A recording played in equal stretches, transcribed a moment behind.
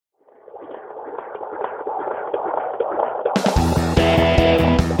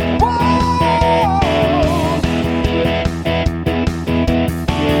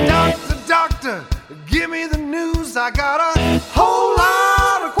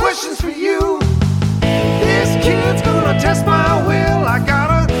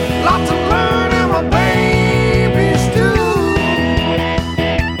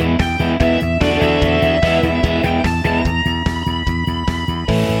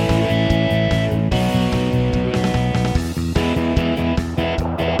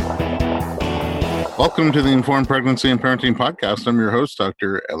Welcome to the Informed Pregnancy and Parenting Podcast. I'm your host,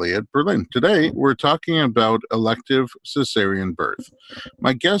 Dr. Elliot Berlin. Today, we're talking about elective cesarean birth.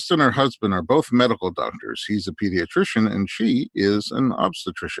 My guest and her husband are both medical doctors. He's a pediatrician and she is an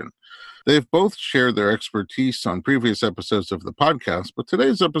obstetrician. They've both shared their expertise on previous episodes of the podcast, but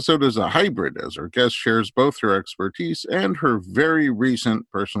today's episode is a hybrid as our guest shares both her expertise and her very recent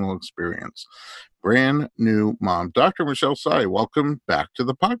personal experience. Brand new mom, Dr. Michelle Tsai, welcome back to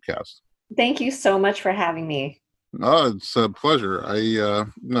the podcast. Thank you so much for having me. Oh, it's a pleasure. I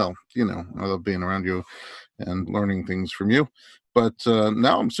love being around you and learning things from you. But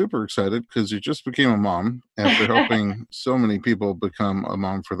now I'm super excited because you just became a mom after helping so many people become a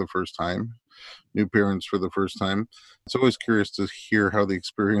mom for the first time, new parents for the first time. It's always curious to hear how the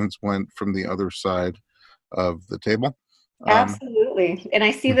experience went from the other side of the table. Absolutely. And I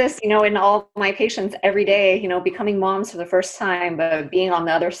see this, in all my patients every day, becoming moms for the first time, but being on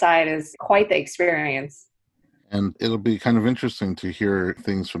the other side is quite the experience. And it'll be kind of interesting to hear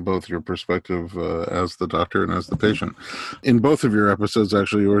things from both your perspective as the doctor and as the patient. In both of your episodes,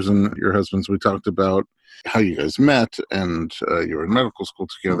 actually, yours and your husband's, we talked about how you guys met and you were in medical school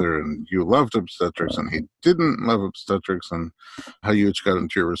together and you loved obstetrics and he didn't love obstetrics and how you each got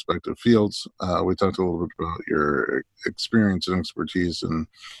into your respective fields. We talked a little bit about your experience and expertise and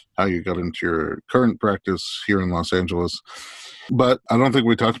how you got into your current practice here in Los Angeles. But I don't think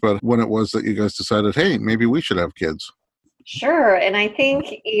we talked about when it was that you guys decided, hey, maybe we should have kids. Sure. And I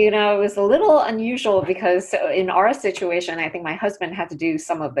think, it was a little unusual because in our situation, I think my husband had to do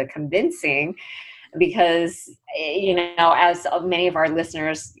some of the convincing because, as many of our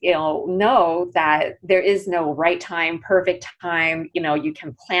listeners, know that there is no right time, perfect time. You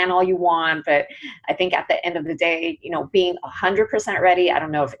can plan all you want, but I think at the end of the day, being 100% ready, I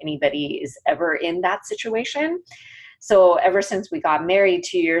don't know if anybody is ever in that situation. So ever since we got married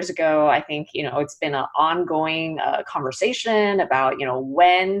 2 years ago, I think, it's been an ongoing conversation about,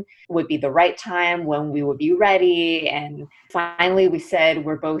 when would be the right time, when we would be ready. And finally, we said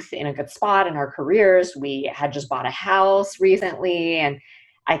we're both in a good spot in our careers. We had just bought a house recently. And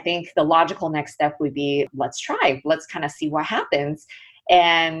I think the logical next step would be, let's kind of see what happens.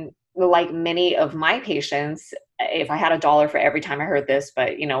 And like many of my patients, if I had $1 for every time I heard this,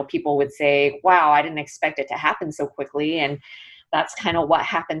 but, people would say, wow, I didn't expect it to happen so quickly. And that's kind of what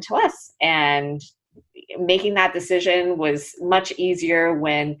happened to us. And making that decision was much easier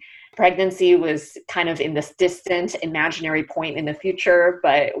when pregnancy was kind of in this distant imaginary point in the future.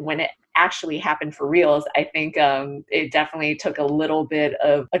 But when it actually happened for reals, I think it definitely took a little bit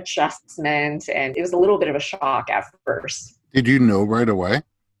of adjustment and it was a little bit of a shock at first. Did you know right away?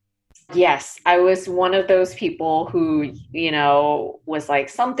 Yes, I was one of those people who, was like,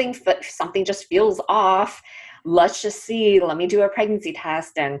 something just feels off. Let's just see, let me do a pregnancy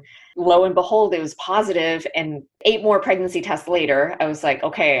test. And lo and behold, it was positive. And 8 more pregnancy tests later, I was like,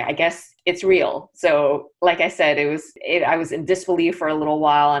 okay, I guess it's real. So like I said, I was in disbelief for a little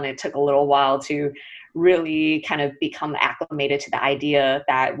while and it took a little while to really kind of become acclimated to the idea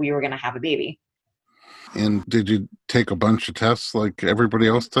that we were going to have a baby. And did you take a bunch of tests like everybody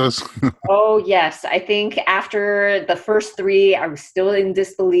else does? Oh, yes. I think after the first 3, I was still in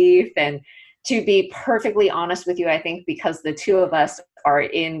disbelief. And to be perfectly honest with you, I think because the two of us are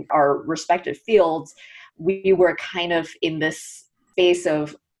in our respective fields, we were kind of in this space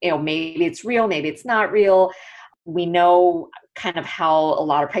of, maybe it's real, maybe it's not real. We know kind of how a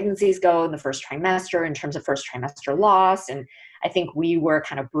lot of pregnancies go in the first trimester in terms of first trimester loss. And I think we were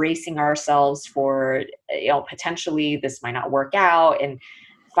kind of bracing ourselves for, potentially this might not work out. And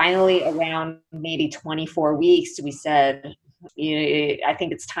finally, around maybe 24 weeks, we said, I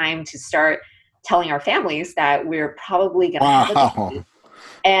think it's time to start telling our families that we're probably going to have a baby.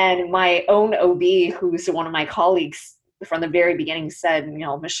 And my own OB, who's one of my colleagues from the very beginning, said,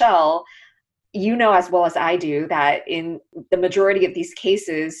 Michelle, as well as I do that in the majority of these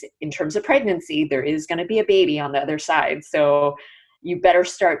cases, in terms of pregnancy, there is going to be a baby on the other side. So you better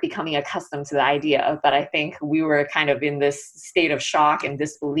start becoming accustomed to the idea. But I think we were kind of in this state of shock and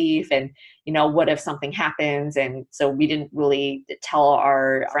disbelief and, what if something happens? And so we didn't really tell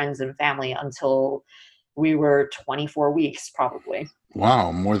our friends and family until we were 24 weeks, probably.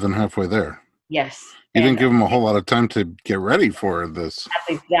 Wow, more than halfway there. Yes. You didn't give them a whole lot of time to get ready for this.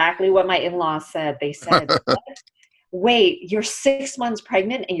 That's exactly what my in-laws said. They said, wait, you're 6 months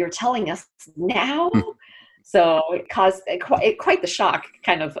pregnant and you're telling us now? So it caused quite the shock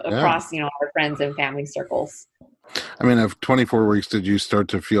kind of across, our friends and family circles. I mean, at 24 weeks, did you start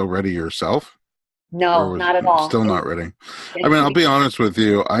to feel ready yourself? No, not at all. Still not ready. I mean, I'll be honest with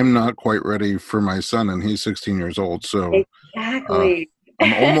you. I'm not quite ready for my son, and he's 16 years old. So exactly.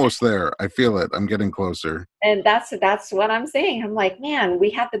 I'm almost there. I feel it. I'm getting closer. And that's what I'm saying. I'm like, man, we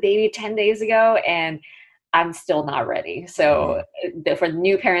had the baby 10 days ago and I'm still not ready. So Mhm. for the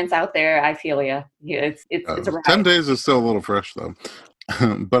new parents out there, I feel you. Yeah, it's a 10 ride. days is still a little fresh, though.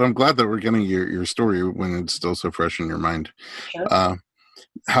 But I'm glad that we're getting your story when it's still so fresh in your mind. Sure. Uh,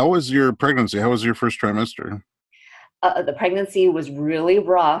 how was your pregnancy? How was your first trimester? The pregnancy was really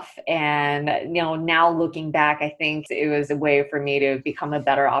rough, and now looking back, I think it was a way for me to become a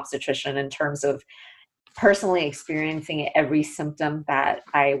better obstetrician in terms of personally experiencing every symptom that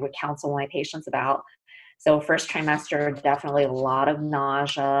I would counsel my patients about. So first trimester, definitely a lot of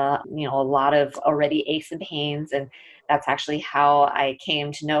nausea, a lot of already aches and pains. And that's actually how I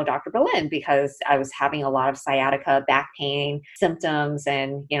came to know Dr. Berlin, because I was having a lot of sciatica, back pain symptoms.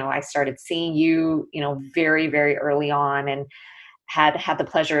 And, I started seeing you, very, very early on, and had the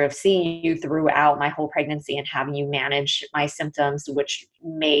pleasure of seeing you throughout my whole pregnancy and having you manage my symptoms, which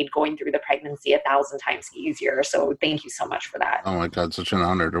made going through the pregnancy 1,000 times easier. So thank you so much for that. Oh my God, such an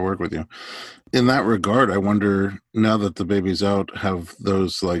honor to work with you. In that regard, I wonder, now that the baby's out, have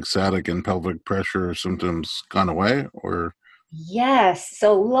those like sciatic and pelvic pressure symptoms gone away, or? Yes.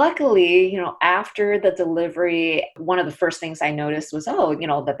 So luckily, after the delivery, one of the first things I noticed was, oh,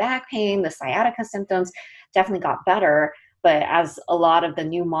 the back pain, the sciatica symptoms definitely got better. But as a lot of the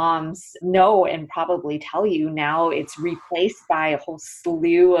new moms know and probably tell you now, it's replaced by a whole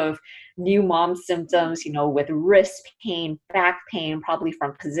slew of new mom symptoms, with wrist pain, back pain, probably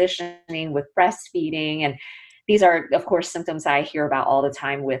from positioning, with breastfeeding. And these are, of course, symptoms I hear about all the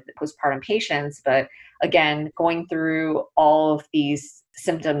time with postpartum patients. But again, going through all of these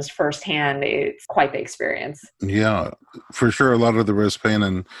symptoms firsthand, it's quite the experience. Yeah, for sure. A lot of the wrist pain,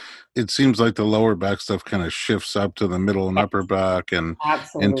 and it seems like the lower back stuff kind of shifts up to the middle and Yes, upper back and into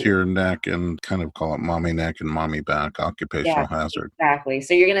absolutely. your neck, and kind of call it mommy neck and mommy back, occupational Yes, hazard. exactly.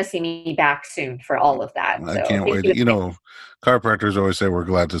 So you're going to see me back soon for all of that. I So can't thank wait. you. Chiropractors always say we're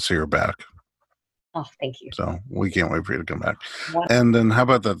glad to see her back. Oh, thank you. So we can't wait for you to come back. One, And then how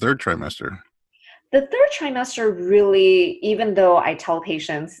about that third trimester? the third trimester really, even though I tell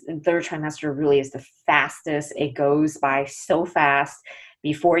patients the third trimester really is the fastest, it goes by so fast.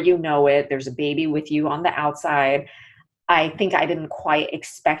 Before you know it, there's a baby with you on the outside. I think I didn't quite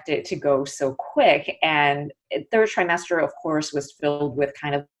expect it to go so quick. And third trimester, of course, was filled with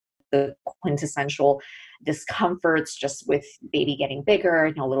kind of the quintessential discomforts, just with baby getting bigger,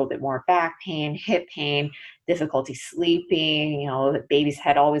 a little bit more back pain, hip pain, difficulty sleeping, the baby's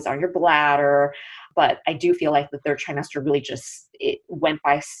head always on your bladder. But I do feel like the third trimester really just, it went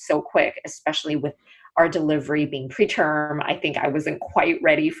by so quick, especially with our delivery being preterm. I think I wasn't quite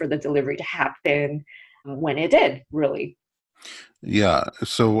ready for the delivery to happen when it did, really. Yeah.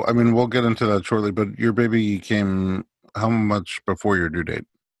 So, I mean, we'll get into that shortly, but your baby came how much before your due date?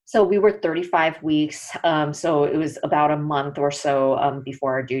 So we were 35 weeks. So it was about a month or so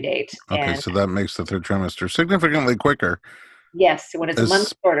before our due date. Okay. And So that makes the third trimester significantly quicker, yes, when it's a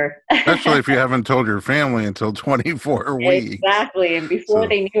month shorter. especially if you haven't told your family until 24 weeks. Exactly. And before So,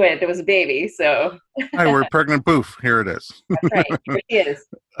 they knew it, there was a baby. So hi, we're pregnant. Poof, here it is. that's right. Here she is.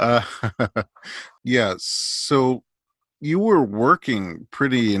 uh, yeah. So you were working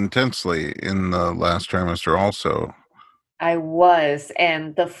pretty intensely in the last trimester, also. I was.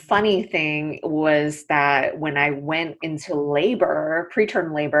 And the funny thing was that when I went into labor,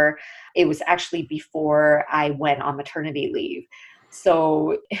 preterm labor, it was actually before I went on maternity leave.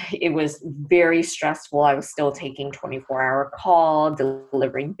 So it was very stressful. I was still taking 24-hour call,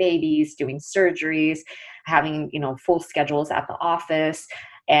 delivering babies, doing surgeries, having, full schedules at the office.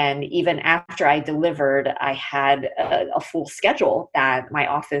 And even after I delivered, I had a full schedule that my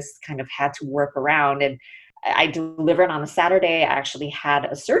office kind of had to work around. And I delivered on a Saturday. I actually had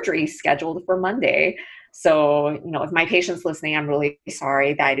a surgery scheduled for Monday. So, if my patient's listening, I'm really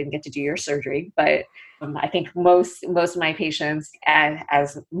sorry that I didn't get to do your surgery. But I think most of my patients,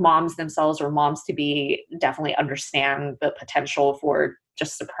 as moms themselves or moms to be, definitely understand the potential for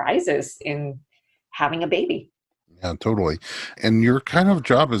just surprises in having a baby. Yeah, totally. And your kind of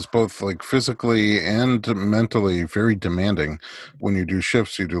job is both like physically and mentally very demanding. When you do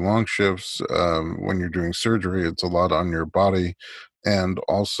shifts, you do long shifts. When you're doing surgery, it's a lot on your body. And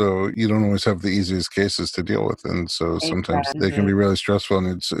also, you don't always have the easiest cases to deal with. And so sometimes they can Exactly. be really stressful. And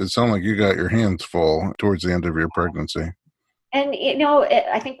it sounds like you got your hands full towards the end of your pregnancy. And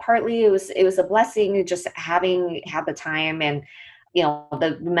I think partly it was a blessing just having had the time. And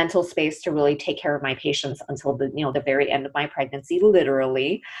the mental space to really take care of my patients until the very end of my pregnancy,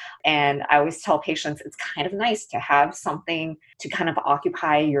 literally. And I always tell patients it's kind of nice to have something to kind of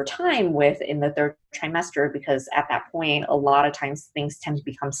occupy your time with in the third trimester, because at that point, a lot of times things tend to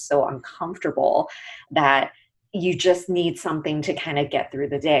become so uncomfortable that you just need something to kind of get through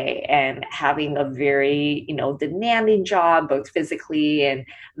the day. And having a very, demanding job, both physically and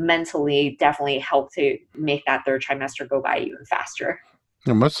mentally, definitely helped to make that third trimester go by even faster.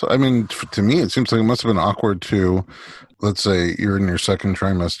 To me, it seems like it must have been awkward to, let's say you're in your second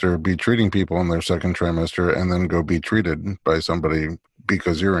trimester, be treating people in their second trimester, and then go be treated by somebody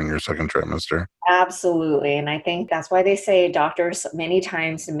because you're in your second trimester. Absolutely. And I think that's why they say doctors many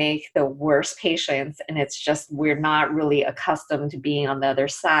times make the worst patients. And it's just, we're not really accustomed to being on the other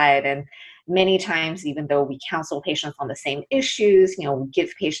side. And many times, even though we counsel patients on the same issues, we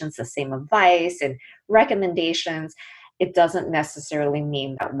give patients the same advice and recommendations, it doesn't necessarily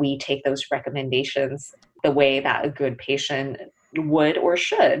mean that we take those recommendations the way that a good patient would or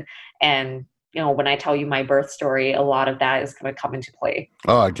should. And when I tell you my birth story, a lot of that is going to come into play.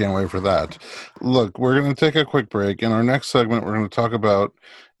 Oh, I can't wait for that. Look, we're going to take a quick break. In our next segment, we're going to talk about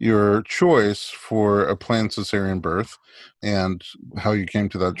your choice for a planned cesarean birth and how you came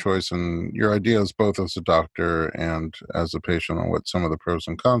to that choice and your ideas both as a doctor and as a patient on what some of the pros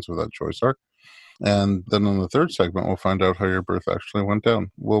and cons of that choice are. And then in the third segment, we'll find out how your birth actually went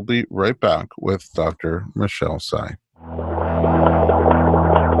down. We'll be right back with Dr. Michelle Tsai.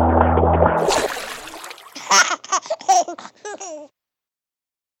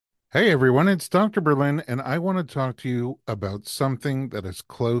 Hey everyone, it's Dr. Berlin, and I want to talk to you about something that is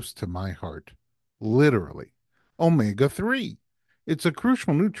close to my heart. Literally, omega-3. It's a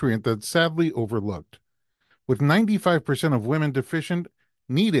crucial nutrient that's sadly overlooked. With 95% of women deficient,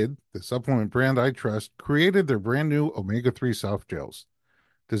 Needed, the supplement brand I trust, created their brand new omega-3 soft gels.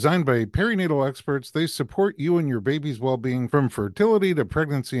 Designed by perinatal experts, they support you and your baby's well-being from fertility to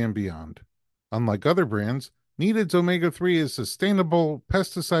pregnancy and beyond. Unlike other brands, Needed's omega-3 is sustainable,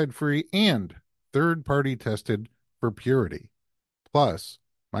 pesticide-free, and third-party tested for purity. Plus,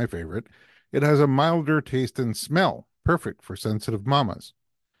 my favorite, it has a milder taste and smell, perfect for sensitive mamas.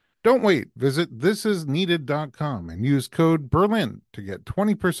 Don't wait. Visit thisisneeded.com and use code BERLIN to get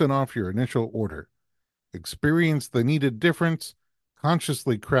 20% off your initial order. Experience the needed difference,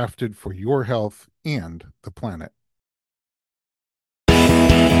 consciously crafted for your health and the planet.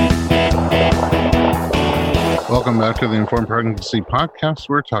 Welcome back to the Informed Pregnancy Podcast.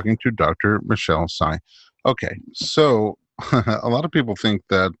 We're talking to Dr. Michelle Tsai. Okay, so a lot of people think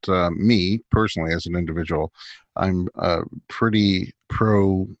that me, personally, as an individual, I'm pretty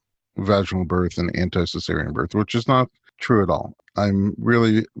pro vaginal birth and anti-cesarean birth, which is not true at all. I'm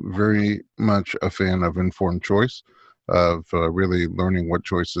really very much a fan of informed choice, of really learning what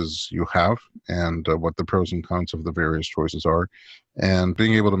choices you have and what the pros and cons of the various choices are, and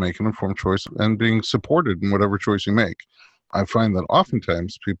being able to make an informed choice and being supported in whatever choice you make. I find that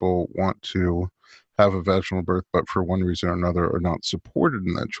oftentimes people want to have a vaginal birth, but for one reason or another are not supported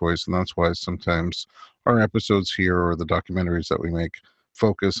in that choice, and that's why sometimes our episodes here or the documentaries that we make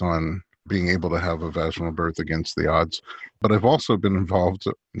focus on being able to have a vaginal birth against the odds. But I've also been involved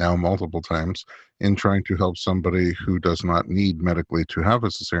now multiple times in trying to help somebody who does not need medically to have a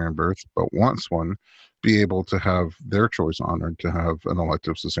cesarean birth, but wants one, be able to have their choice honored to have an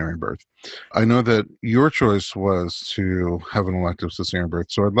elective cesarean birth. I know that your choice was to have an elective cesarean birth,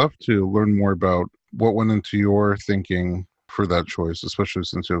 so I'd love to learn more about what went into your thinking for that choice, especially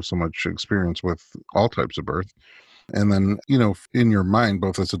since you have so much experience with all types of birth. And then, in your mind,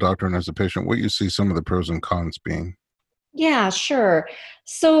 both as a doctor and as a patient, what you see some of the pros and cons being. Yeah, sure.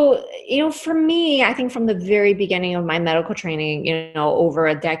 So, for me, I think from the very beginning of my medical training, over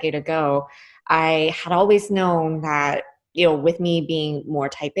a decade ago, I had always known that, with me being more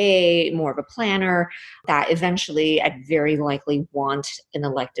type A, more of a planner, that eventually I'd very likely want an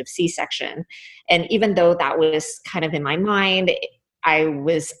elective C-section. And even though that was kind of in my mind, I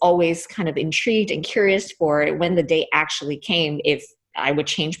was always kind of intrigued and curious for when the day actually came, if I would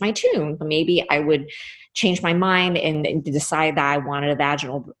change my tune. Maybe I would change my mind and decide that I wanted a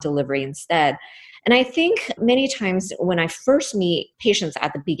vaginal delivery instead. And I think many times when I first meet patients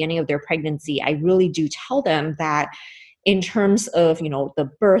at the beginning of their pregnancy, I really do tell them that in terms of,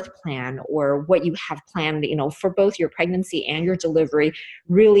 the birth plan or what you have planned, for both your pregnancy and your delivery,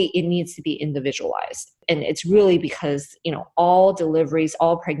 really it needs to be individualized. And it's really because, all deliveries,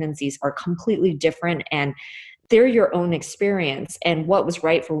 all pregnancies are completely different and they're your own experience, and what was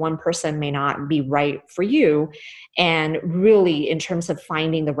right for one person may not be right for you. And really, in terms of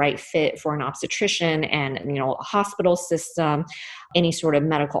finding the right fit for an obstetrician and, a hospital system, any sort of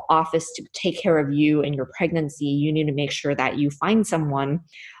medical office to take care of you and your pregnancy, you need to make sure that you find someone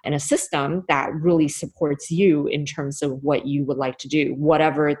and a system that really supports you in terms of what you would like to do,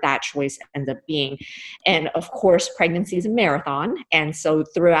 whatever that choice ends up being. And of course, pregnancy is a marathon. And so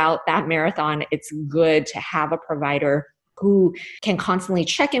throughout that marathon, it's good to have a provider who can constantly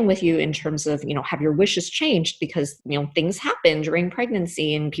check in with you in terms of, have your wishes changed? Because, things happen during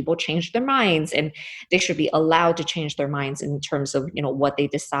pregnancy and people change their minds, and they should be allowed to change their minds in terms of, what they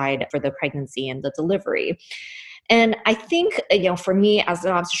decide for the pregnancy and the delivery. And I think, for me as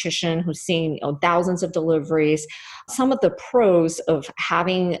an obstetrician who's seen thousands of deliveries, some of the pros of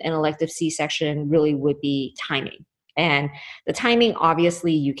having an elective C-section really would be timing. And the timing,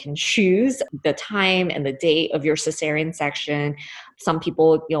 obviously, you can choose the time and the date of your cesarean section. Some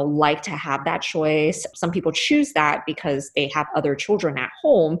people, like to have that choice. Some people choose that because they have other children at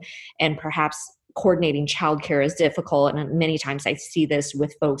home, and perhaps coordinating childcare is difficult. And many times I see this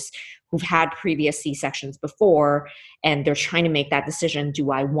with folks who've had previous C-sections before, and they're trying to make that decision.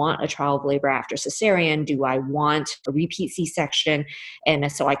 Do I want a trial of labor after cesarean? Do I want a repeat C-section? And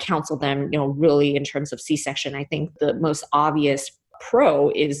so I counsel them, really in terms of C-section. I think the most obvious pro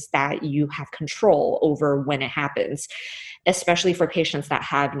is that you have control over when it happens, especially for patients that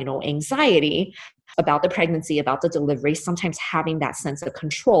have, anxiety about the pregnancy, about the delivery. Sometimes having that sense of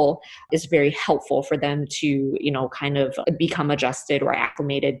control is very helpful for them to, kind of become adjusted or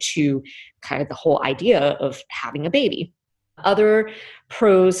acclimated to kind of the whole idea of having a baby. Other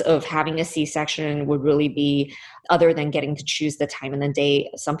pros of having a C-section would really be, other than getting to choose the time and the date,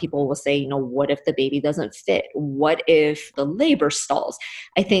 some people will say, what if the baby doesn't fit? What if the labor stalls?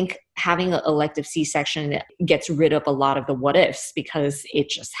 I think having an elective C-section gets rid of a lot of the what ifs, because it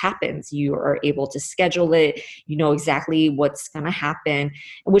just happens. You are able to schedule it. You know exactly what's going to happen,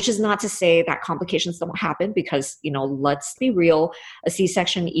 which is not to say that complications don't happen, because, let's be real, a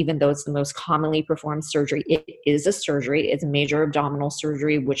C-section, even though it's the most commonly performed surgery, it is a surgery. It's a major abdominal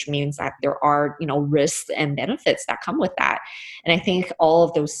surgery, which means that there are, risks and benefits that come with that. And I think all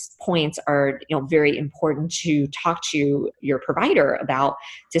of those points are, very important to talk to your provider about,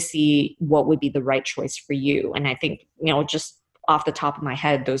 to see what would be the right choice for you. And I think, just off the top of my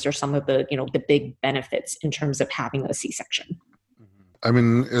head, those are some of the, the big benefits in terms of having a C-section. I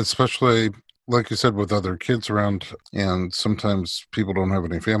mean, especially like you said, with other kids around, and sometimes people don't have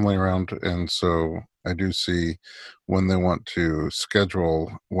any family around. And so I do see when they want to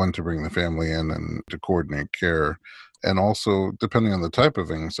schedule when to bring the family in and to coordinate care. And also, depending on the type of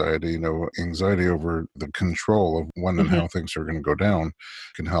anxiety, anxiety over the control of when and how things are going to go down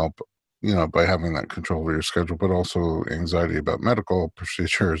can help, by having that control over your schedule, but also anxiety about medical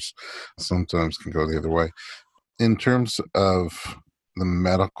procedures sometimes can go the other way. In terms of the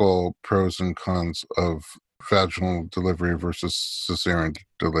medical pros and cons of vaginal delivery versus cesarean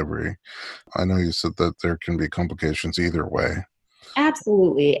delivery, I know you said that there can be complications either way.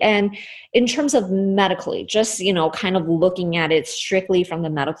 Absolutely. And in terms of medically, just, kind of looking at it strictly from the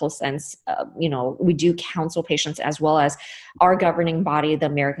medical sense, we do counsel patients, as well as our governing body, the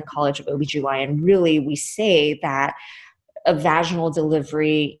American College of OBGYN. Really, we say that a vaginal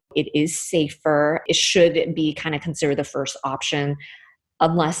delivery, it is safer. It should be kind of considered the first option,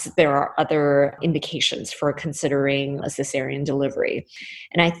 unless there are other indications for considering a cesarean delivery.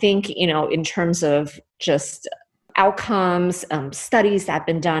 And I think, in terms of just outcomes, studies that have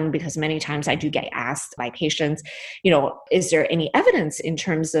been done, because many times I do get asked by patients, is there any evidence in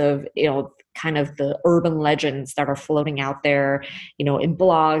terms of, kind of the urban legends that are floating out there, in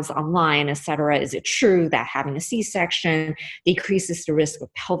blogs, online, et cetera? Is it true that having a C-section decreases the risk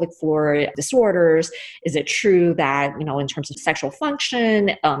of pelvic floor disorders? Is it true that, in terms of sexual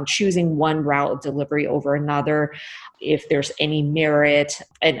function, choosing one route of delivery over another, if there's any merit?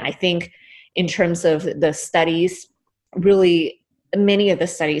 And I think in terms of the studies, really many of the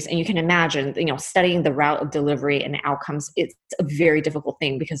studies, and you can imagine, studying the route of delivery and outcomes, it's a very difficult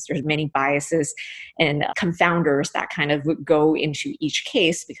thing, because there's many biases and confounders that kind of go into each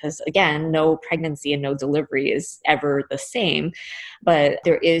case, because again, no pregnancy and no delivery is ever the same. But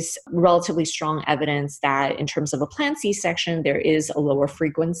there is relatively strong evidence that in terms of a planned C-section, there is a lower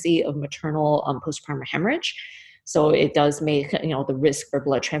frequency of maternal postpartum hemorrhage. So it does make, the risk for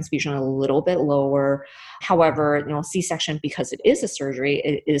blood transfusion a little bit lower. However, C-section, because it is a surgery,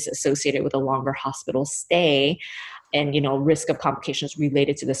 it is associated with a longer hospital stay. and, risk of complications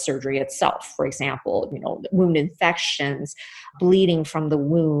related to the surgery itself. For example, wound infections, bleeding from the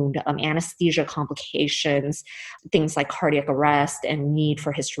wound, anesthesia complications, things like cardiac arrest and need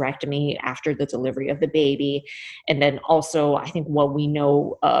for hysterectomy after the delivery of the baby. And then also, I think what we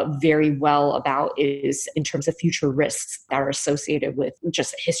know very well about is in terms of future risks that are associated with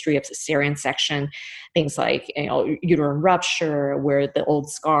just a history of cesarean section, things like uterine rupture, where the old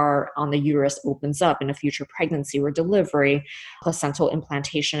scar on the uterus opens up in a future pregnancy or delivery, placental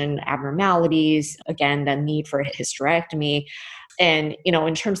implantation abnormalities, again, the need for a hysterectomy. And,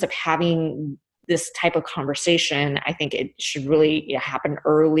 in terms of having this type of conversation, I think it should really happen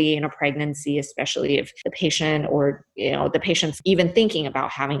early in a pregnancy, especially if the patient or, the patient's even thinking about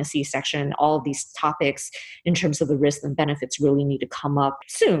having a C-section. All of these topics in terms of the risks and benefits really need to come up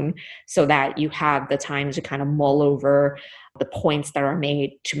soon so that you have the time to kind of mull over the points that are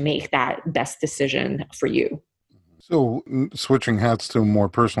made to make that best decision for you. So, switching hats to a more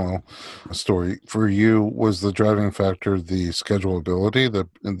personal story, for you, was the driving factor the schedulability,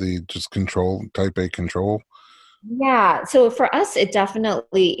 the just control, type A control? Yeah. So for us, it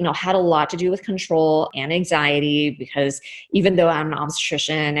definitely, had a lot to do with control and anxiety because even though I'm an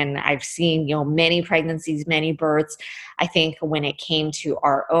obstetrician and I've seen, many pregnancies, many births, I think when it came to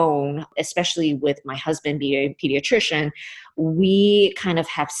our own, especially with my husband being a pediatrician, we kind of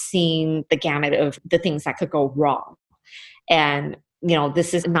have seen the gamut of the things that could go wrong. And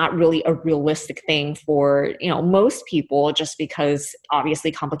this is not really a realistic thing for, most people, just because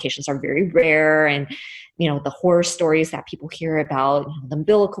obviously complications are very rare. And, the horror stories that people hear about, the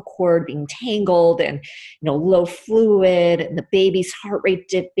umbilical cord being tangled and, low fluid, and the baby's heart rate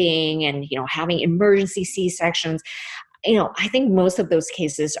dipping and, having emergency C-sections. I think most of those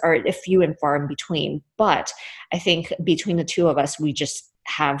cases are a few and far in between. But I think between the two of us, we just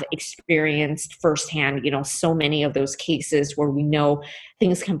have experienced firsthand, so many of those cases where we know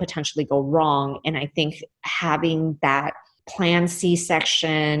things can potentially go wrong. And I think having that planned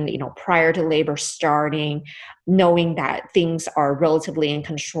C-section, prior to labor starting, knowing that things are relatively in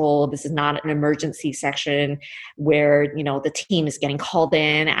control. This is not an emergency section where, the team is getting called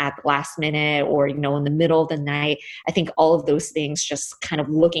in at the last minute or, in the middle of the night. I think all of those things, just kind of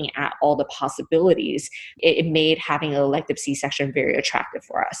looking at all the possibilities, it made having an elective C-section very attractive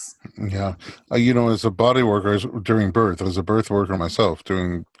for us. Yeah. As a body worker during birth, as a birth worker myself,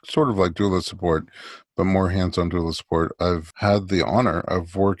 doing sort of like doula support, but more hands-on doula support, I've had the honor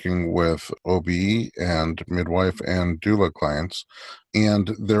of working with OB and midwife and doula clients.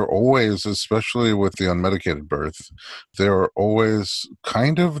 And they're always, especially with the unmedicated birth, they're always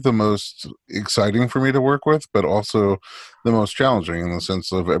kind of the most exciting for me to work with, but also the most challenging in the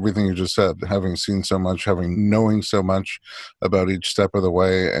sense of everything you just said, having seen so much, knowing so much about each step of the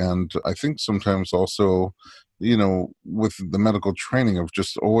way. And I think sometimes also, with the medical training of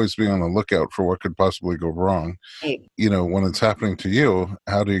just always being on the lookout for what could possibly go wrong. Right. When it's happening to you,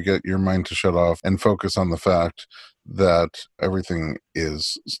 how do you get your mind to shut off and focus on the fact that everything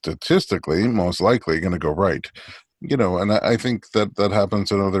is statistically most likely going to go right? And I think that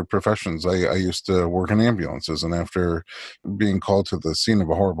happens in other professions. I used to work in ambulances, and after being called to the scene of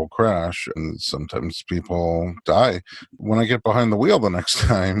a horrible crash, and sometimes people die, when I get behind the wheel the next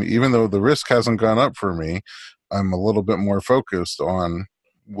time, even though the risk hasn't gone up for me, I'm a little bit more focused on,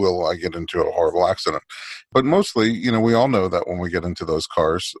 will I get into a horrible accident? But mostly, we all know that when we get into those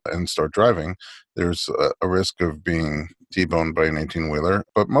cars and start driving, there's a risk of being T-boned by an 18-wheeler.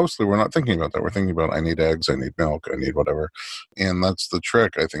 But mostly we're not thinking about that. We're thinking about, I need eggs, I need milk, I need whatever. And that's the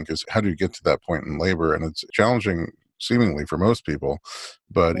trick, I think, is how do you get to that point in labor? And it's challenging seemingly for most people,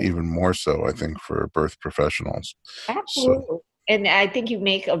 but even more so, I think, for birth professionals. Absolutely. So, And I think you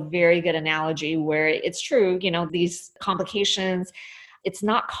make a very good analogy where it's true, these complications, it's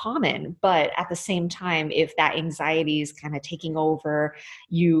not common, but at the same time, if that anxiety is kind of taking over,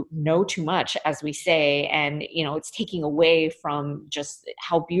 you know too much, as we say, and, it's taking away from just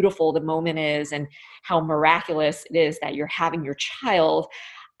how beautiful the moment is and how miraculous it is that you're having your child.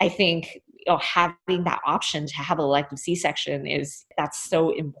 I think having that option to have an elective C-section that's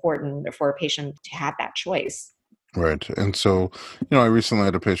so important for a patient to have that choice. right. And so, I recently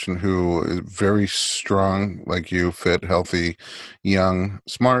had a patient who is very strong, like you, fit, healthy, young,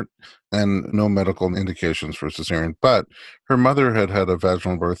 smart, and no medical indications for cesarean. But her mother had had a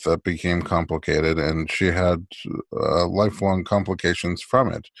vaginal birth that became complicated, and she had lifelong complications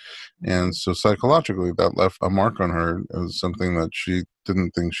from it. And so psychologically, that left a mark on her. It was something that she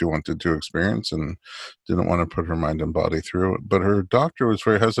didn't think she wanted to experience and didn't want to put her mind and body through it. But her doctor was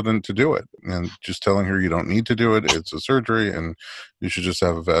very hesitant to do it and just telling her, you don't need to do it. It's a surgery and you should just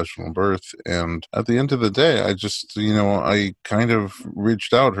have a vaginal birth. And at the end of the day, I just, I kind of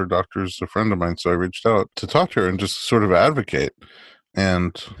reached out. Her doctor's a friend of mine. So I reached out to talk to her and just sort of advocate.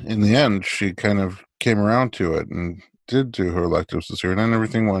 And in the end, she kind of came around to it and did do her elective cesarean, and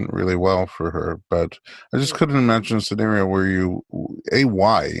everything went really well for her. But I just couldn't imagine a scenario where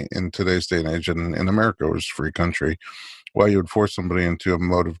why in today's day and age, and in America, which is a free country, why you would force somebody into a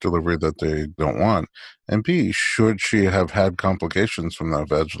mode of delivery that they don't want. And B, should she have had complications from that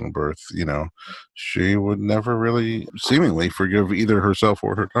vaginal birth, she would never really seemingly forgive either herself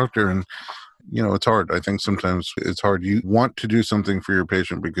or her doctor. And it's hard. I think sometimes it's hard. You want to do something for your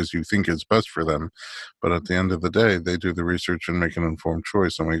patient because you think it's best for them. But at the end of the day, they do the research and make an informed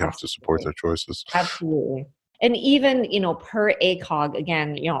choice, and we have to support their choices. Absolutely. And even, per ACOG,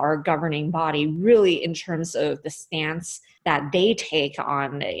 again, our governing body, really in terms of the stance that they take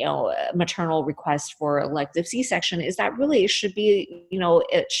on, maternal requests for elective C-section, is that really it should be,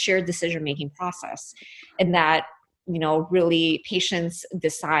 a shared decision-making process. And that, really patients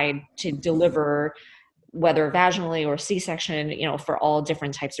decide to deliver whether vaginally or C-section, for all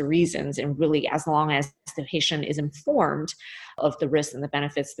different types of reasons. And really, as long as the patient is informed of the risks and the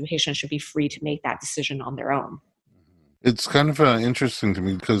benefits, the patient should be free to make that decision on their own. It's kind of interesting to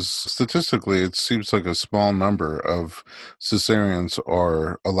me because statistically, it seems like a small number of cesareans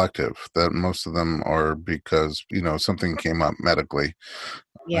are elective, that most of them are because, something came up medically.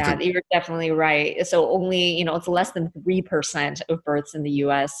 Yeah, you're definitely right. So only, it's less than 3% of births in the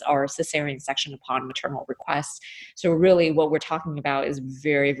US are cesarean section upon maternal request. So really what we're talking about is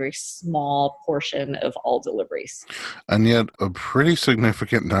very, very small portion of all deliveries. And yet a pretty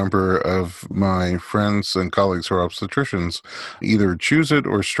significant number of my friends and colleagues who are obstetricians either choose it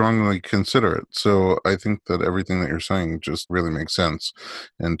or strongly consider it. So I think that everything that you're saying just really makes sense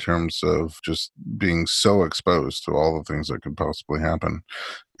in terms of just being so exposed to all the things that could possibly happen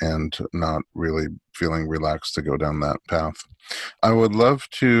and not really feeling relaxed to go down that path. I would love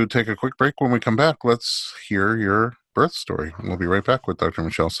to take a quick break. When we come back, let's hear your birth story. We'll be right back with Dr.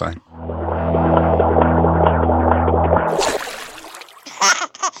 Michelle Tsai.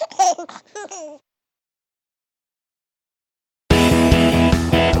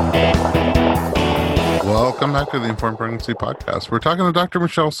 Welcome back to the Informed Pregnancy Podcast. We're talking to Dr.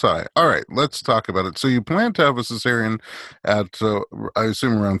 Michelle Tsai. All right, let's talk about it. So you plan to have a cesarean at, I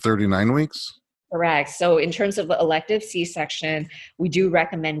assume, around 39 weeks? Correct. So in terms of elective C-section, we do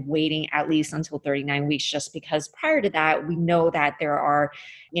recommend waiting at least until 39 weeks, just because prior to that, we know that there are,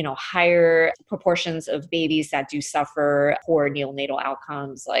 higher proportions of babies that do suffer poor neonatal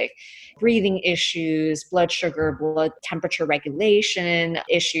outcomes like breathing issues, blood sugar, blood temperature regulation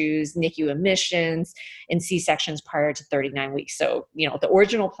issues, NICU admissions, and C-sections prior to 39 weeks. So, the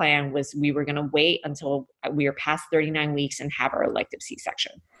original plan was we were going to wait until we were past 39 weeks and have our elective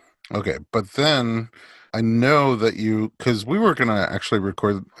C-section. Okay, but then I know that because we were going to actually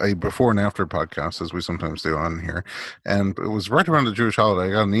record a before and after podcast, as we sometimes do on here, and it was right around the Jewish holiday.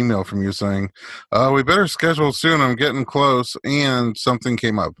 I got an email from you saying, we better schedule soon, I'm getting close, and something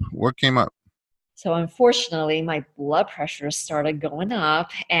came up. What came up? So unfortunately, my blood pressure started going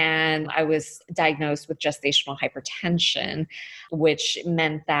up and I was diagnosed with gestational hypertension, which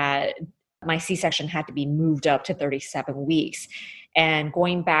meant that my C-section had to be moved up to 37 weeks. And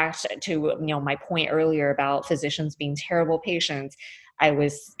going back to my point earlier about physicians being terrible patients, I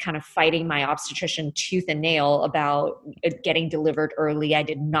was kind of fighting my obstetrician tooth and nail about getting delivered early. I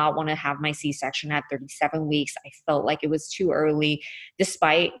did not want to have my C-section at 37 weeks. I felt like it was too early,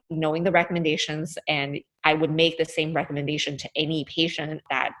 despite knowing the recommendations. And I would make the same recommendation to any patient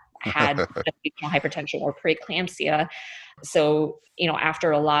that had gestational hypertension or preeclampsia. So, after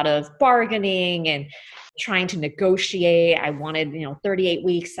a lot of bargaining and trying to negotiate, I wanted, 38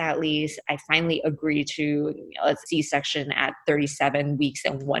 weeks at least. I finally agreed to a C-section at 37 weeks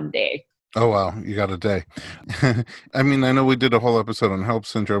and 1 day. Oh, wow. You got a day. I mean, I know we did a whole episode on HELLP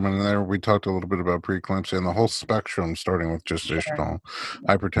syndrome, and there we talked a little bit about preeclampsia and the whole spectrum, starting with gestational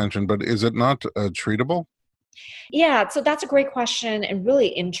hypertension. But is it not treatable? Yeah, so that's a great question. And really,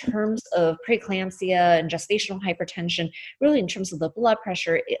 in terms of preeclampsia and gestational hypertension, really in terms of the blood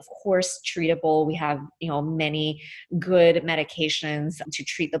pressure, of course, treatable. We have, many good medications to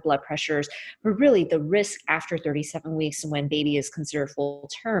treat the blood pressures. But really, the risk after 37 weeks when baby is considered full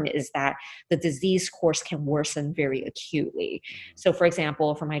term is that the disease course can worsen very acutely. So, for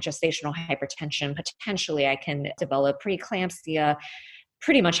example, for my gestational hypertension, potentially I can develop preeclampsia.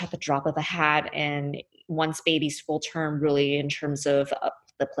 pretty much at the drop of a hat. And once baby's full term, really in terms of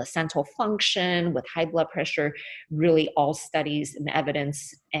the placental function with high blood pressure, really all studies and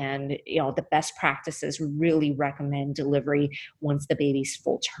evidence and the best practices really recommend delivery once the baby's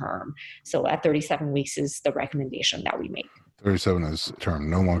full term. So at 37 weeks is the recommendation that we make. 37 is term,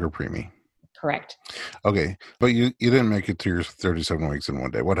 no longer preemie. Correct. Okay, but you didn't make it to your 37 weeks in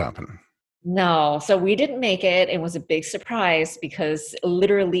one day. What happened? No, so we didn't make it. It was a big surprise because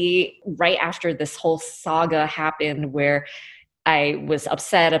literally right after this whole saga happened where I was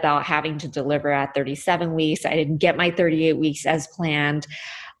upset about having to deliver at 37 weeks. I didn't get my 38 weeks as planned.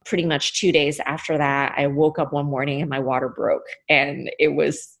 Pretty much 2 days after that, I woke up one morning and my water broke. And it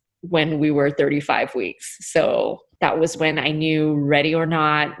was when we were 35 weeks. So that was when I knew, ready or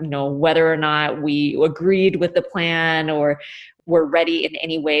not, whether or not we agreed with the plan or were ready in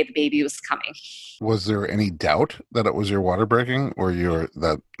any way, the baby was coming. Was there any doubt that it was your water breaking, or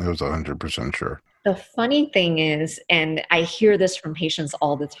that it was 100% sure? The funny thing is, and I hear this from patients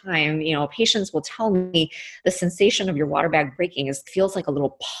all the time, patients will tell me the sensation of your water bag breaking feels like a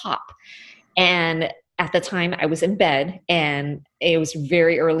little pop. And at the time I was in bed and it was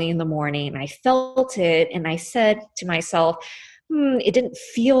very early in the morning and I felt it and I said to myself, it didn't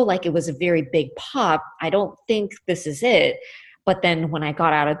feel like it was a very big pop. I don't think this is it. But then when I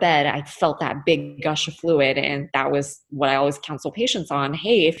got out of bed, I felt that big gush of fluid. And that was what I always counsel patients on.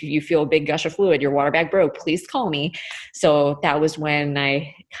 Hey, if you feel a big gush of fluid, your water bag broke, please call me. So that was when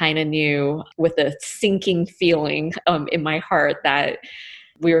I kind of knew with a sinking feeling in my heart that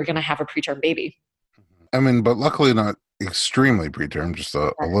we were going to have a preterm baby. I mean, but luckily not extremely preterm, just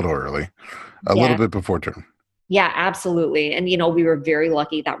a little early, a little bit before term. Yeah, absolutely. And, we were very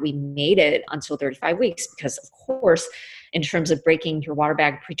lucky that we made it until 35 weeks because, of course, in terms of breaking your water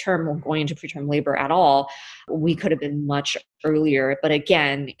bag preterm or going into preterm labor at all, we could have been much earlier. But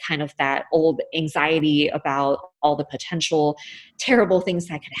again, kind of that old anxiety about all the potential terrible things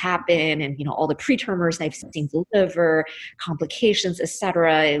that could happen and, all the pretermers I've seen deliver, complications,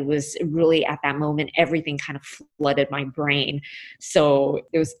 etc. It was really at that moment, everything kind of flooded my brain. So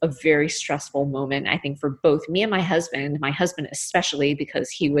it was a very stressful moment, I think, for both me and my husband especially because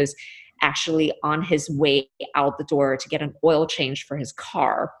he was actually on his way out the door to get an oil change for his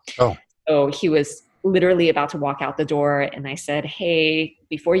car. Oh. So he was literally about to walk out the door and I said, hey,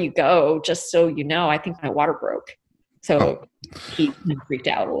 before you go, just so you know, I think my water broke. So he freaked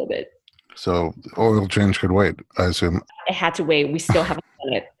out a little bit. So oil change could wait, I assume. It had to wait. We still haven't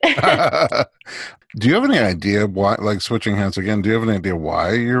done it. Do you have any idea why, like switching hands again, do you have any idea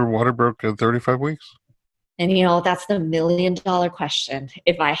why your water broke at 35 weeks? And, that's the $1 million question.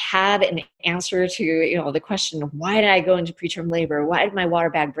 If I had an answer to, the question, why did I go into preterm labor? Why did my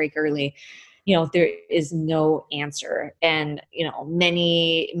water bag break early? There is no answer. And,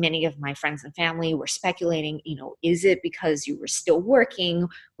 many of my friends and family were speculating, is it because you were still working?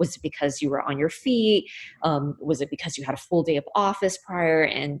 Was it because you were on your feet? Was it because you had a full day of office prior?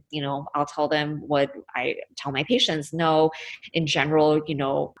 And, I'll tell them what I tell my patients. No, in general,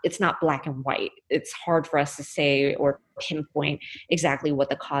 it's not black and white. It's hard for us to say or pinpoint exactly what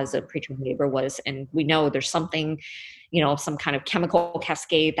the cause of preterm labor was. And we know there's something, some kind of chemical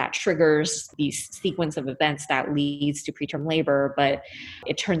cascade that triggers these sequence of events that leads to preterm labor. But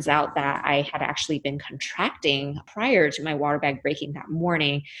it turns out that I had actually been contracting prior to my water bag breaking that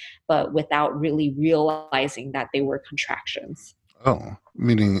morning, but without really realizing that they were contractions. Oh,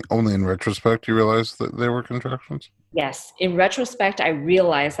 meaning only in retrospect you realized that they were contractions? Yes. In retrospect, I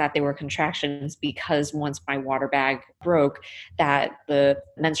realized that they were contractions because once my water bag broke, that the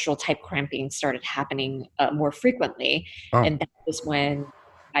menstrual type cramping started happening more frequently. Oh. And that was when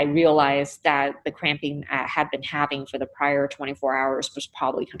I realized that the cramping I had been having for the prior 24 hours was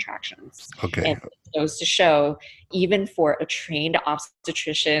probably contractions. Okay. And it goes to show, even for a trained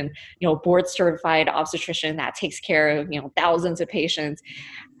obstetrician, board certified obstetrician that takes care of, thousands of patients,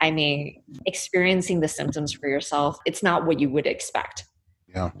 I mean, experiencing the symptoms for yourself, it's not what you would expect.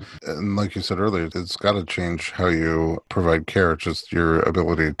 Yeah. And like you said earlier, it's got to change how you provide care, just your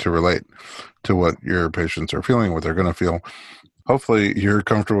ability to relate to what your patients are feeling, what they're going to feel. Hopefully you're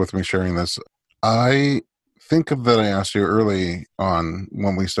comfortable with me sharing this. I think that I asked you early on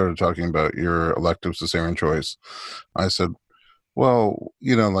when we started talking about your elective cesarean choice. I said, well,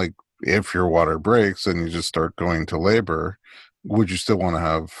 like if your water breaks and you just start going to labor, would you still want to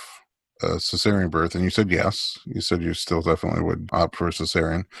have a cesarean birth? And you said yes. You said you still definitely would opt for a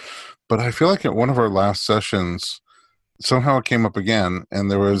cesarean. But I feel like at one of our last sessions, somehow it came up again,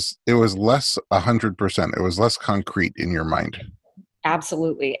 and it was less 100%. It was less concrete in your mind.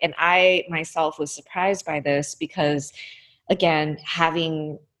 Absolutely. And I myself was surprised by this because again,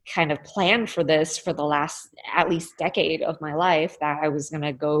 having kind of planned for this for the last at least decade of my life, that I was going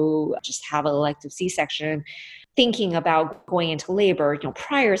to go just have an elective C-section, thinking about going into labor,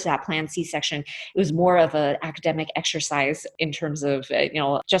 prior to that planned C-section, it was more of an academic exercise in terms of,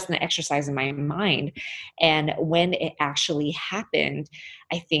 just an exercise in my mind. And when it actually happened,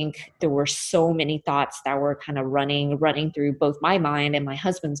 I think there were so many thoughts that were kind of running through both my mind and my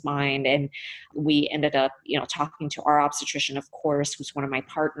husband's mind. And we ended up, talking to our obstetrician, of course, who's one of my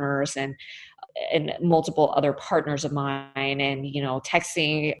partners, and multiple other partners of mine, and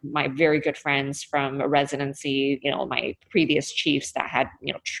texting my very good friends from residency, my previous chiefs that had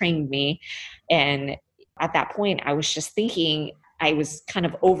trained me. And at that point I was just thinking, I was kind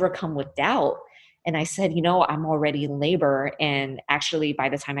of overcome with doubt, and I said, I'm already in labor. And actually, by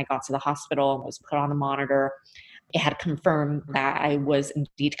the time I got to the hospital and was put on the monitor, it had confirmed that I was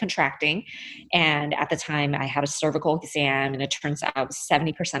indeed contracting. And at the time I had a cervical exam, and it turns out I was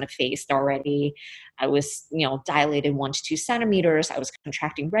 70% effaced already. I was, dilated 1 to 2 centimeters. I was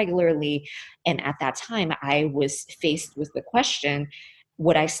contracting regularly. And at that time I was faced with the question,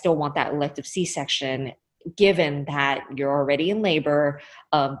 would I still want that elective C-section, given that you're already in labor?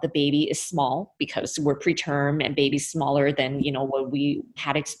 The baby is small because we're preterm, and baby's smaller than, what we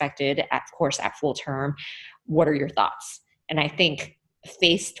had expected, of course, at full term. What are your thoughts? And I think,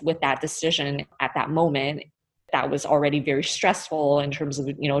 faced with that decision at that moment, that was already very stressful in terms of,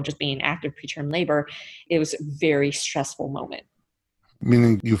 just being active preterm labor. It was a very stressful moment.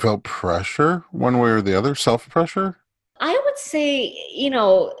 Meaning you felt pressure one way or the other, self-pressure? I would say,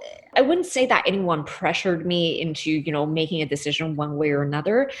 I wouldn't say that anyone pressured me into, making a decision one way or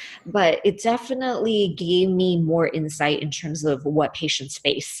another, but it definitely gave me more insight in terms of what patients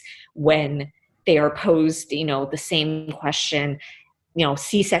face when they are posed, the same question,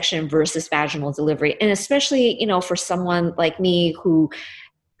 C-section versus vaginal delivery. And especially, for someone like me who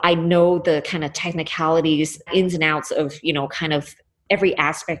I know the kind of technicalities, ins and outs of, kind of every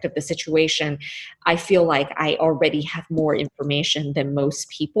aspect of the situation. I feel like I already have more information than most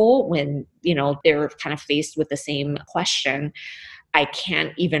people when, they're kind of faced with the same question. I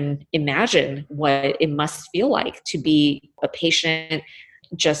can't even imagine what it must feel like to be a patient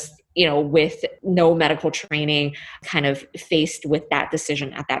just, with no medical training, kind of faced with that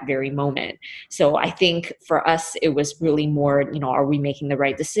decision at that very moment. So I think for us, it was really more, are we making the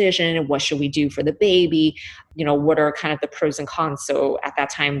right decision? What should we do for the baby? What are kind of the pros and cons? So at that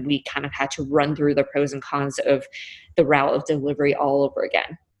time, we kind of had to run through the pros and cons of the route of delivery all over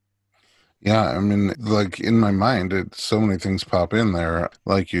again. Yeah, I mean, like in my mind, so many things pop in there.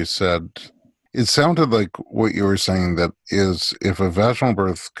 Like you said, it sounded like what you were saying, that is, if a vaginal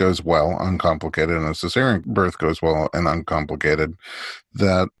birth goes well, uncomplicated, and a cesarean birth goes well and uncomplicated,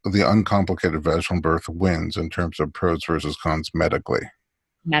 that the uncomplicated vaginal birth wins in terms of pros versus cons medically.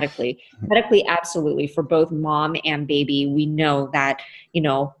 Medically, absolutely. For both mom and baby, we know that,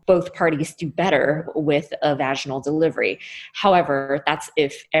 both parties do better with a vaginal delivery. However, that's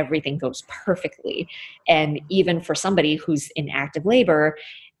if everything goes perfectly. And even for somebody who's in active labor,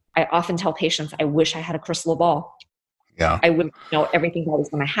 I often tell patients, I wish I had a crystal ball. Yeah. I would know everything that was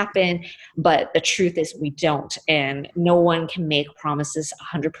going to happen, but the truth is we don't, and no one can make promises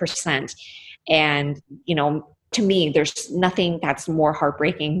 100%. And, to me, there's nothing that's more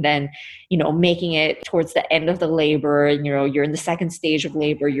heartbreaking than, making it towards the end of the labor, and, you're in the second stage of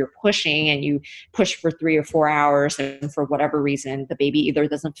labor, you're pushing, and you push for 3 or 4 hours, and for whatever reason, the baby either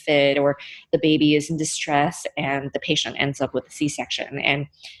doesn't fit or the baby is in distress, and the patient ends up with a C-section. And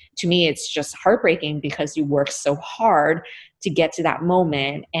to me, it's just heartbreaking because you work so hard to get to that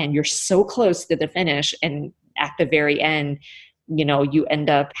moment, and you're so close to the finish. And at the very end, you end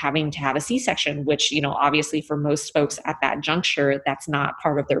up having to have a C-section, which, obviously for most folks at that juncture, that's not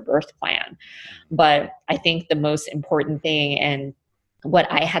part of their birth plan. But I think the most important thing, and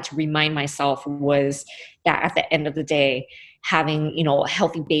what I had to remind myself, was that at the end of the day, having, a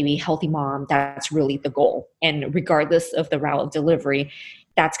healthy baby, healthy mom, that's really the goal. And regardless of the route of delivery,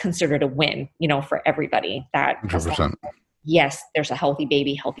 that's considered a win, for everybody. That as long 100%. yes, there's a healthy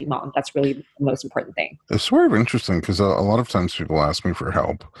baby, healthy mom. That's really the most important thing. It's sort of interesting because a lot of times people ask me for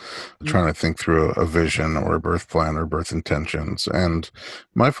help Mhm. trying to think through a vision or a birth plan or birth intentions. And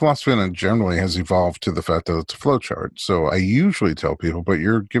my philosophy on it generally has evolved to the fact that it's a flow chart. So I usually tell people, but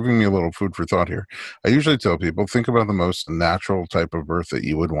you're giving me a little food for thought here. I usually tell people, think about the most natural type of birth that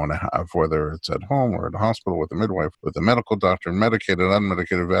you would want to have, whether it's at home or at a hospital with a midwife, with a medical doctor, medicated,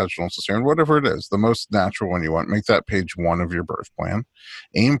 unmedicated, vaginal, cesarean, whatever it is, the most natural one you want. Make that page 1 of your birth plan.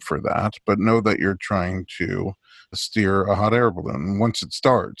 Aim for that, but know that you're trying to steer a hot air balloon. Once it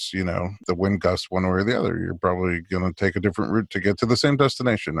starts, the wind gusts one way or the other, you're probably going to take a different route to get to the same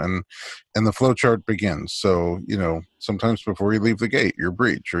destination. And the flow chart begins. So, sometimes before you leave the gate, you're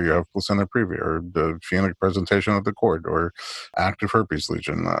breech, or you have placenta previa, or the phenolic presentation of the cord, or active herpes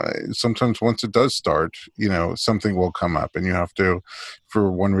lesion. Sometimes once it does start, something will come up and you have to,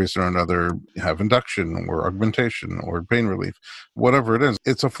 for one reason or another, have induction or augmentation or pain relief, whatever it is.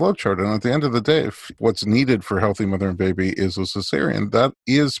 It's a flow chart. And at the end of the day, if what's needed for healthy mother and baby is a cesarean, that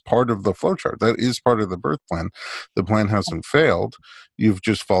is part of the flow chart. That is part of the birth plan. The plan hasn't failed. You've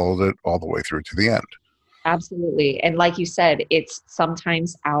just followed it all the way through to the end. Absolutely. And like you said, it's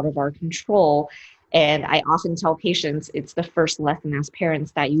sometimes out of our control. And I often tell patients it's the first lesson as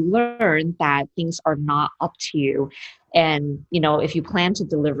parents that you learn that things are not up to you. And, if you plan to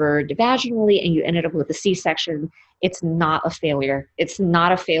deliver vaginally and you ended up with a C-section, it's not a failure. It's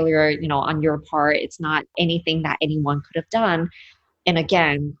not a failure, on your part. It's not anything that anyone could have done. And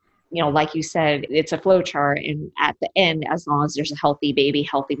again, like you said, it's a flow chart. And at the end, as long as there's a healthy baby,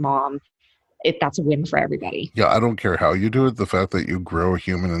 healthy mom, that's a win for everybody. Yeah, I don't care how you do it. The fact that you grow a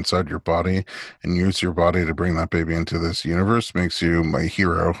human inside your body and use your body to bring that baby into this universe makes you my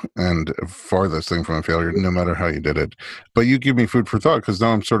hero and farthest thing from a failure, no matter how you did it. But you give me food for thought, because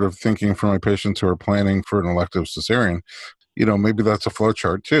now I'm sort of thinking for my patients who are planning for an elective cesarean, maybe that's a flow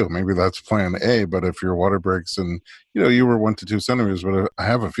chart too. Maybe that's plan A, but if your water breaks and, you were 1 to 2 centimeters, but I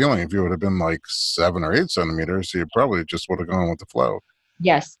have a feeling if you would have been like 7 or 8 centimeters, you probably just would have gone with the flow.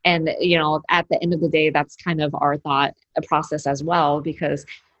 Yes. And, at the end of the day, that's kind of our thought process as well, because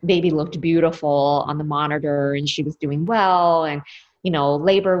baby looked beautiful on the monitor and she was doing well. And,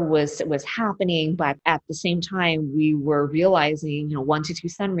 labor was happening. But at the same time, we were realizing, 1 to 2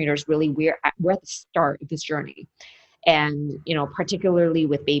 centimeters, really, we're at the start of this journey. And, particularly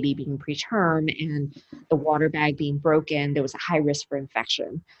with baby being preterm and the water bag being broken, there was a high risk for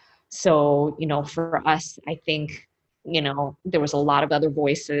infection. So, for us, I think, there was a lot of other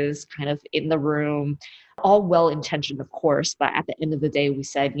voices kind of in the room, all well-intentioned, of course. But at the end of the day, we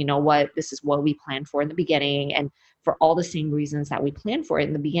said, you know what, this is what we planned for in the beginning. And for all the same reasons that we planned for it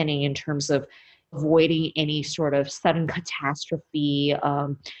in the beginning, in terms of avoiding any sort of sudden catastrophe,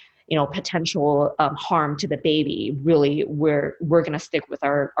 potential harm to the baby, really, we're going to stick with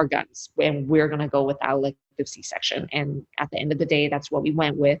our guns, and we're going to go with our elective C-section. And at the end of the day, that's what we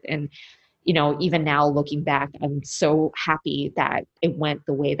went with. And even now looking back, I'm so happy that it went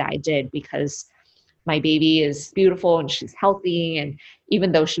the way that I did, because my baby is beautiful and she's healthy. And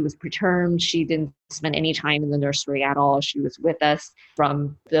even though she was preterm, she didn't spend any time in the nursery at all. She was with us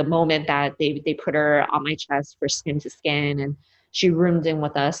from the moment that they put her on my chest for skin to skin. And she roomed in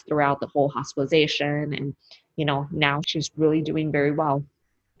with us throughout the whole hospitalization. And, now she's really doing very well.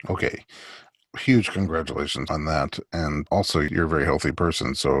 Okay. Huge congratulations on that. And also, you're a very healthy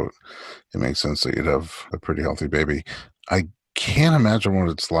person, so it makes sense that you'd have a pretty healthy baby. I can't imagine what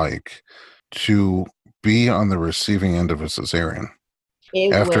it's like to be on the receiving end of a cesarean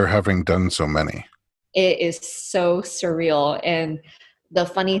after having done so many. It is so surreal. And the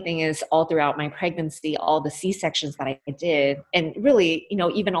funny thing is, all throughout my pregnancy, all the C-sections that I did, and really,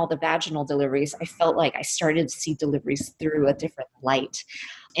 even all the vaginal deliveries, I felt like I started to see deliveries through a different light.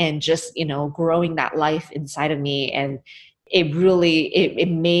 And just, growing that life inside of me. And it really, it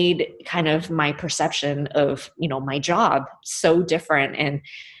made kind of my perception of, my job so different. And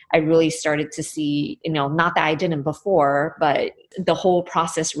I really started to see, not that I didn't before, but the whole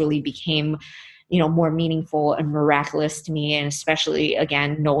process really became, more meaningful and miraculous to me. And especially,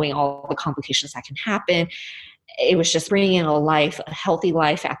 again, knowing all the complications that can happen. It was just bringing in a healthy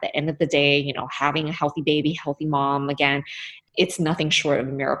life at the end of the day, having a healthy baby, healthy mom. Again, it's nothing short of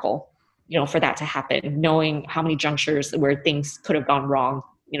a miracle, for that to happen, knowing how many junctures where things could have gone wrong,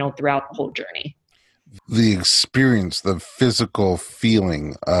 throughout the whole journey. The experience, the physical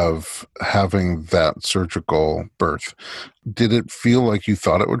feeling of having that surgical birth, did it feel like you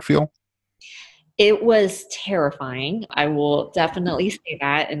thought it would feel? It was terrifying. I will definitely say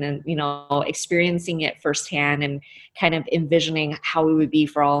that. And then, experiencing it firsthand and kind of envisioning how it would be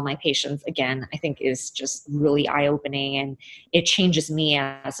for all of my patients, again, I think is just really eye-opening, and it changes me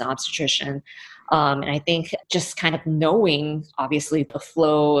as an obstetrician. And I think just kind of knowing, obviously, the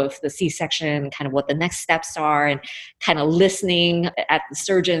flow of the C-section, kind of what the next steps are, and kind of listening at the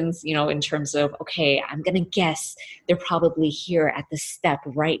surgeons, in terms of, okay, I'm going to guess they're probably here at this step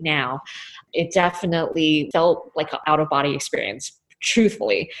right now. It definitely felt like an out-of-body experience,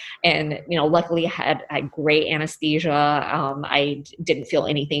 truthfully. And, luckily I had great anesthesia. I didn't feel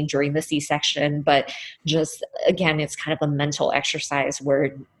anything during the C-section, but just, again, it's kind of a mental exercise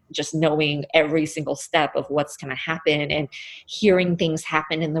where just knowing every single step of what's going to happen and hearing things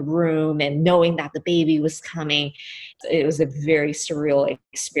happen in the room and knowing that the baby was coming. It was a very surreal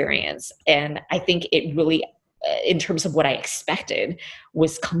experience. And I think it really, in terms of what I expected,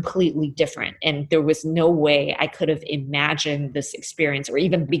 was completely different. And there was no way I could have imagined this experience or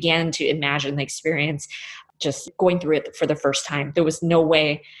even began to imagine the experience just going through it for the first time. There was no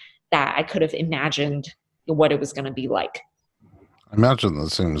way that I could have imagined what it was going to be like. I imagine the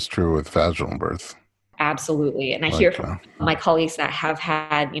same is true with vaginal birth. Absolutely. And I hear from my colleagues that have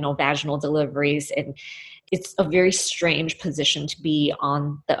had, vaginal deliveries, and it's a very strange position to be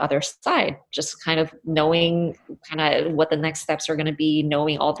on the other side, just kind of knowing kind of what the next steps are going to be,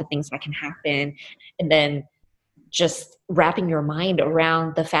 knowing all the things that can happen, and then just wrapping your mind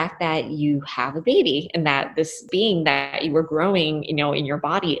around the fact that you have a baby and that this being that you were growing, in your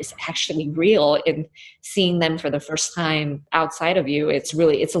body is actually real, and seeing them for the first time outside of you, it's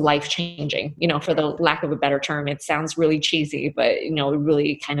life-changing, for the lack of a better term. It sounds really cheesy, but, it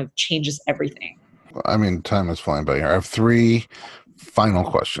really kind of changes everything. I mean, time is flying by here. I have 3 final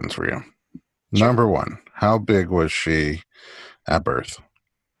questions for you. Sure. Number 1, how big was she at birth?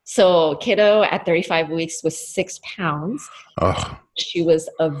 So kiddo at 35 weeks was 6 pounds. Oh. She was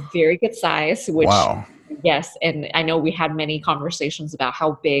a very good size, which, wow. Yes. And I know we had many conversations about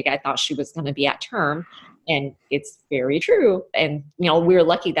how big I thought she was going to be at term. And it's very true. And, we were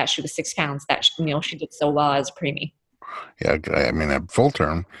lucky that she was 6 pounds, that, she did so well as a preemie. Yeah. I mean, at full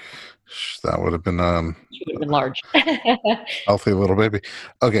term, that would have been, she would have been large. Healthy little baby.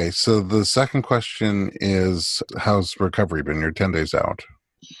 Okay. So the second question is, how's recovery been? You're 10 days out.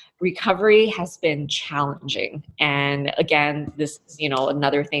 Recovery has been challenging. And again, this is,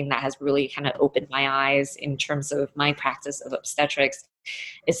 another thing that has really kind of opened my eyes in terms of my practice of obstetrics,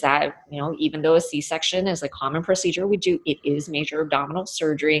 is that, even though a C-section is a common procedure we do, it is major abdominal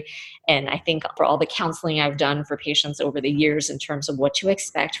surgery. And I think for all the counseling I've done for patients over the years in terms of what to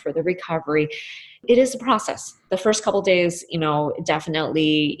expect for the recovery, it is a process. The first couple of days,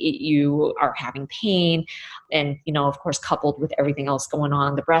 definitely you are having pain, and, of course, coupled with everything else going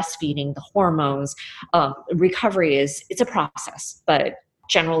on, the breastfeeding, the hormones, recovery it's a process. But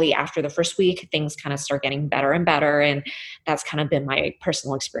generally after the first week, things kind of start getting better and better. And that's kind of been my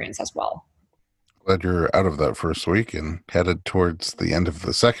personal experience as well. Glad you're out of that first week and headed towards the end of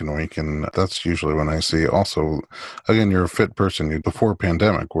the second week. And that's usually when I see also, again, you're a fit person. You, before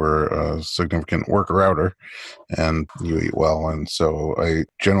pandemic, were a significant worker outer and you eat well. And so I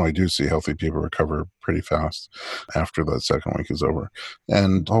generally do see healthy people recover pretty fast after that second week is over.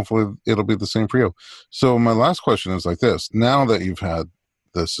 And hopefully it'll be the same for you. So my last question is like this. Now that you've had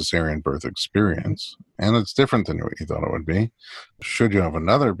the cesarean birth experience, and it's different than what you thought it would be, should you have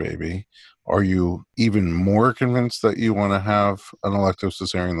another baby, are you even more convinced that you want to have an elective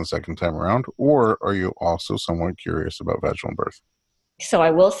cesarean the second time around, or are you also somewhat curious about vaginal birth? So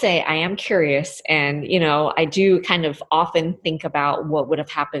I will say I am curious, and, I do kind of often think about what would have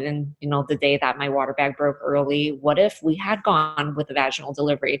happened in, the day that my water bag broke early. What if we had gone with a vaginal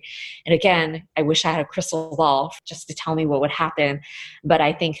delivery? And again, I wish I had a crystal ball just to tell me what would happen. But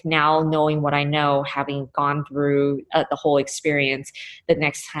I think now, knowing what I know, having gone through the whole experience, the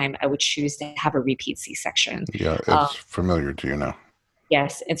next time I would choose to have a repeat C-section. Yeah, it's familiar to you now.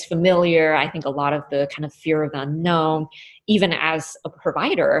 Yes, it's familiar. I think a lot of the kind of fear of the unknown, even as a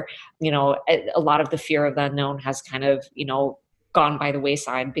provider, a lot of the fear of the unknown has kind of, gone by the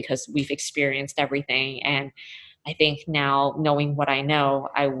wayside because we've experienced everything. And I think now, knowing what I know,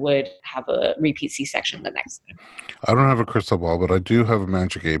 I would have a repeat C-section the next time. I don't have a crystal ball, but I do have a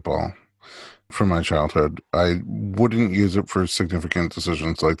magic 8 ball from my childhood. I wouldn't use it for significant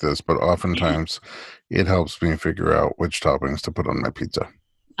decisions like this, but oftentimes it helps me figure out which toppings to put on my pizza.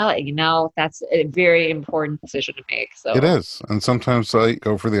 Oh, that's a very important decision to make. So it is. And sometimes I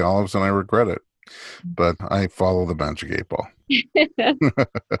go for the olives and I regret it, but I follow the magic 8 ball.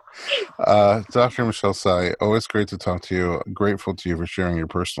 Dr. Michelle Tsai, always great to talk to you. Grateful to you for sharing your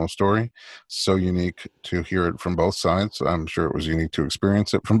personal story. So unique to hear it from both sides. I'm sure it was unique to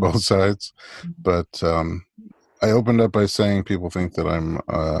experience it from both sides. But I opened up by saying people think that I'm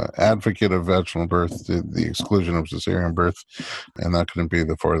an advocate of vaginal birth to the exclusion of cesarean birth, and that couldn't be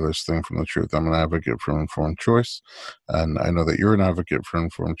the farthest thing from the truth. I'm an advocate for informed choice, and I know that you're an advocate for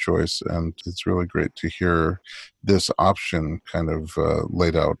informed choice, and it's really great to hear this option kind of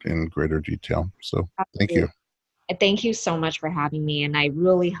laid out in greater detail. So thank you. Thank you so much for having me, and I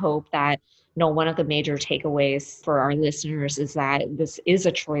really hope that one of the major takeaways for our listeners is that this is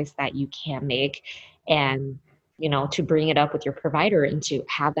a choice that you can make, and to bring it up with your provider and to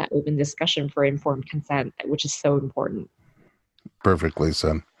have that open discussion for informed consent, which is so important. Perfectly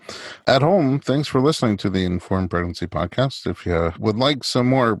said. At home, thanks for listening to the Informed Pregnancy Podcast. If you would like some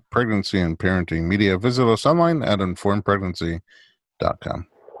more pregnancy and parenting media, visit us online at informedpregnancy.com.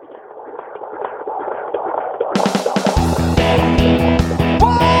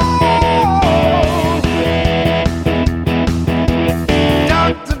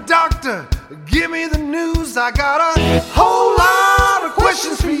 Doctor, give me the news. I got a whole lot of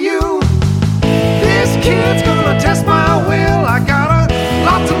questions for you. This kid's gonna test my will. I got a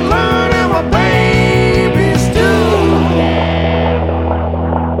lot to learn, and my baby's due.